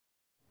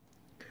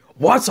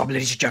What's up,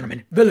 ladies and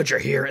gentlemen? Villager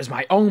here is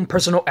my own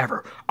personal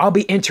ever. I'll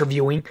be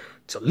interviewing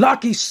to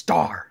Lucky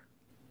Star.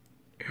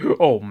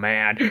 Oh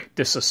man,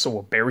 this is so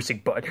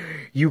embarrassing, but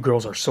you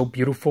girls are so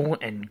beautiful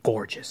and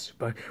gorgeous.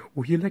 But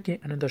will you like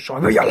it another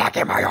shot? Will you like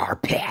it my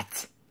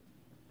armpit?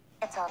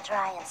 It's all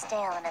dry and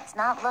stale and it's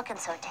not looking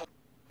so tasty.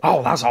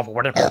 Oh, that's awful.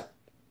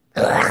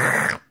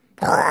 I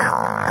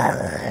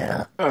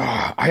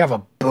have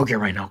a booger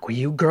right now. Will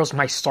you girls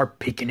might start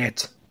picking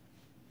it?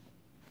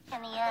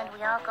 In the end,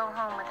 we all go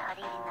home without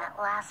eating that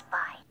last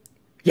bite.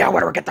 Yeah,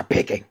 where do we get the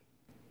picking?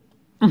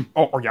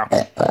 Oh, yeah.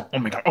 Oh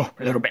my god. Oh,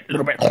 a little bit.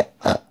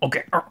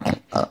 Okay.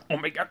 Oh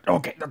my god.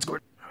 Okay, that's good.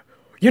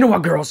 You know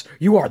what, girls?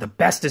 You are the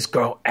bestest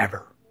girl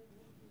ever.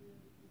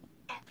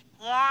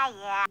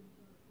 Yeah.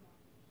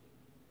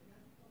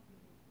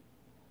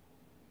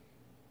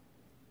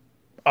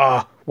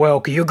 Well,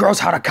 can you girls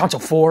how to count to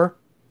 4?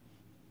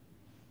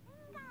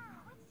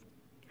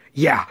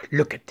 Yeah,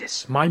 look at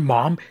this. My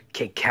mom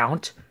can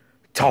count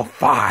to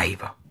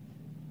 5.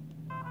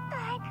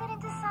 I couldn't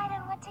decide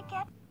on what to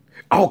get.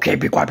 Okay,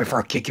 be quiet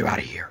before I kick you out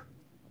of here.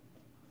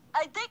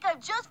 I think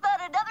I've just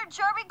found another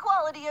charming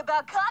quality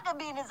about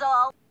Kagami is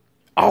all.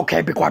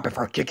 Okay, be quiet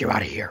before I kick you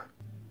out of here.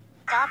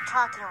 Stop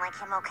talking like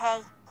him,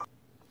 okay?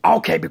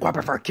 Okay, be quiet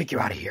before I kick you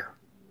out of here.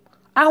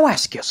 I'll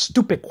ask you a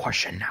stupid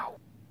question now.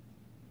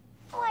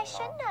 Why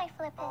shouldn't I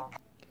flip it?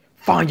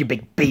 Fine, you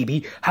big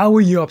baby. How will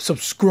you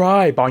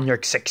subscribe on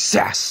your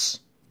success?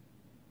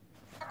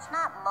 It's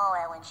not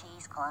Moe when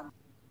she's clump.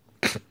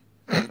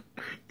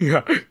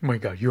 Yeah, my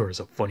god, you are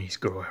the funniest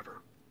girl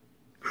ever.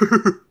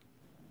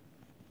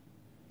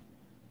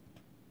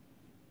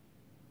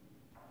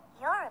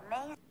 You're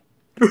amazing.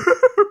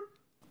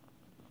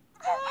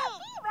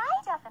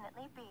 Right?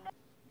 Definitely be.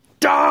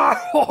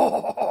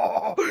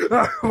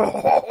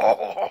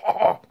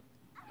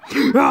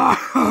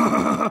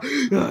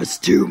 That's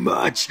too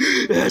much.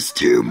 That's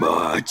too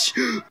much.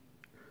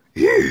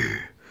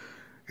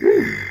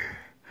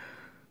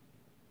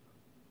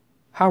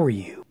 How are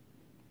you?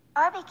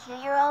 Barbecue,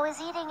 you're always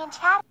eating and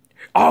chatting.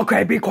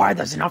 Okay, be quiet.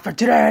 That's enough for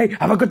today.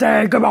 Have a good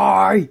day.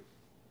 Goodbye.